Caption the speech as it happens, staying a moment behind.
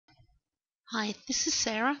Hi, this is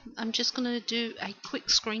Sarah. I'm just going to do a quick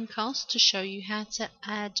screencast to show you how to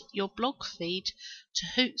add your blog feed to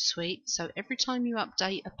Hootsuite, so every time you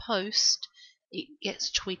update a post it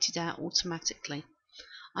gets tweeted out automatically.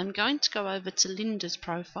 I'm going to go over to Linda's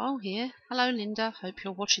profile here. Hello Linda, hope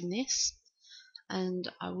you're watching this,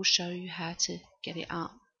 and I will show you how to get it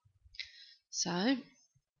up. So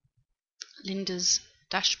Linda's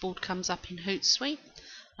dashboard comes up in Hootsuite,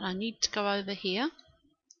 and I need to go over here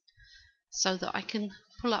so that I can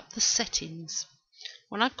pull up the settings.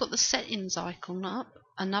 When I've got the settings icon up,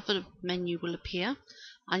 another menu will appear.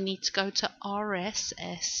 I need to go to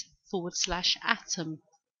RSS/Atom.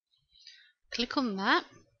 Click on that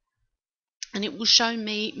and it will show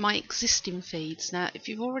me my existing feeds. Now if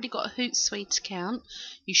you've already got a Hootsuite account,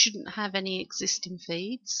 you shouldn't have any existing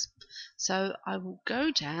feeds. So I will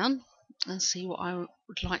go down and see what I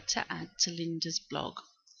would like to add to Linda's blog.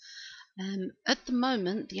 At the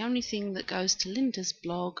moment, the only thing that goes to Linda's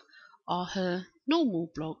blog are her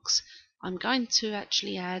normal blogs. I'm going to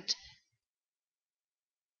actually add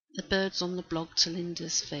the birds on the blog to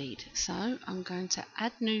Linda's feed. So I'm going to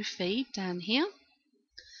add new feed down here.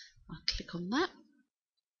 I'll click on that.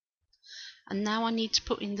 And now I need to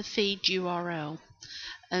put in the feed URL.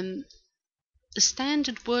 The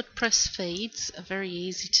standard WordPress feeds are very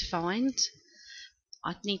easy to find.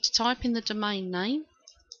 I'd need to type in the domain name,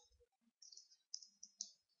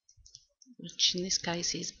 which in this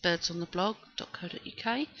case is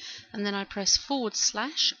birdsontheblog.co.uk, and then I press /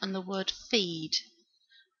 and the word feed,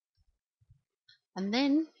 and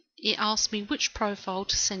then it asks me which profile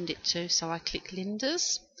to send it to, so I click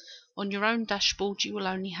Linda's. On your own dashboard you will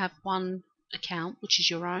only have one account, which is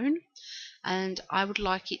your own, and I would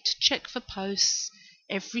like it to check for posts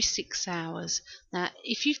every 6 hours. Now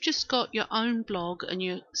if you've just got your own blog and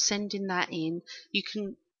you're sending that in, you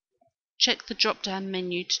can check the drop down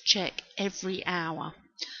menu to check every hour.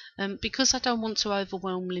 Because I don't want to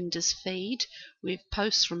overwhelm Linda's feed with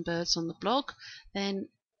posts from birds on the blog, then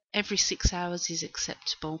every 6 hours is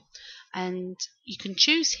acceptable. And you can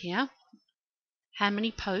choose here how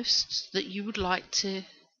many posts that you would like to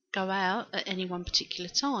go out at any one particular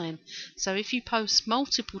time. So if you post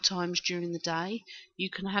multiple times during the day,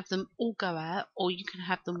 you can have them all go out, or you can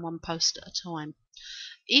have them one post at a time.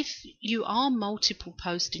 If you are multiple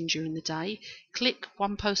posting during the day, click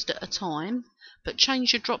one post at a time, but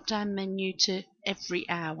change your drop down menu to every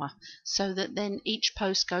hour, so that then each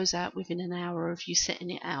post goes out within an hour of you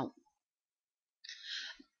setting it out.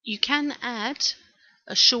 You can add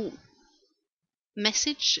a short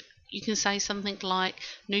message. You can say something like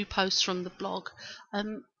new posts from the blog.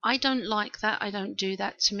 I don't like that. I don't do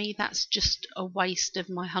that. To me that's just a waste of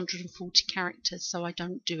my 140 characters, so I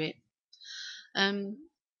don't do it.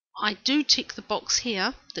 I do tick the box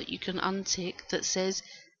here that you can untick that says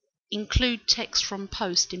include text from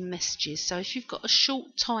post in messages. So if you've got a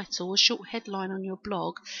short title, a short headline on your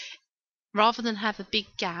blog, rather than have a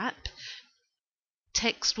big gap,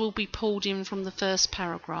 text will be pulled in from the first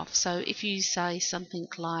paragraph. So if you say something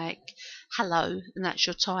like hello and that's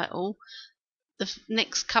your title, the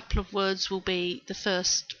next couple of words will be the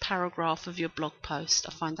first paragraph of your blog post.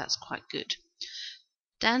 I find that's quite good.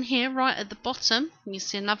 Down here right at the bottom you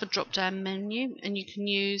see another drop down menu, and you can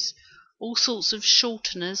use all sorts of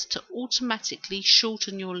shorteners to automatically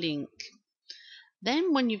shorten your link.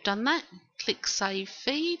 Then when you've done that, click save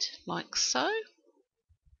feed like so,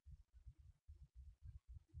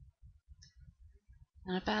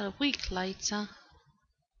 and about a week later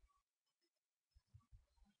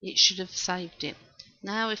it should have saved it.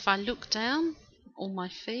 Now if I look down all my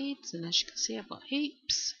feeds, and as you can see I've got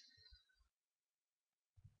heaps,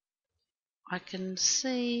 I can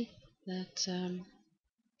see that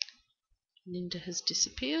Linda has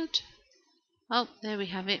disappeared. Oh, there we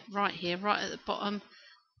have it right here, right at the bottom.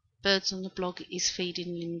 Birds on the blog is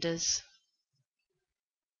feeding Linda's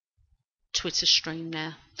Twitter stream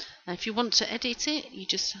now. Now if you want to edit it, you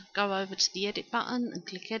just go over to the edit button and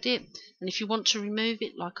click edit, and if you want to remove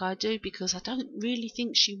it like I do, because I don't really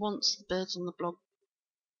think she wants the birds on the blog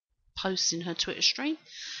posts in her Twitter stream,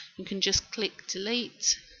 you can just click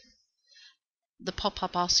delete. The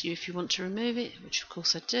pop-up asks you if you want to remove it, which of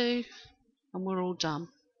course I do, and we're all done.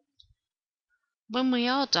 When we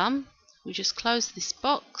are done, we just close this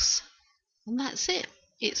box, and that's it.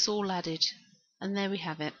 It's all added, and there we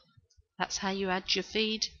have it. That's how you add your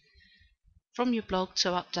feed from your blog to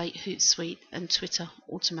update Hootsuite and Twitter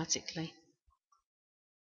automatically.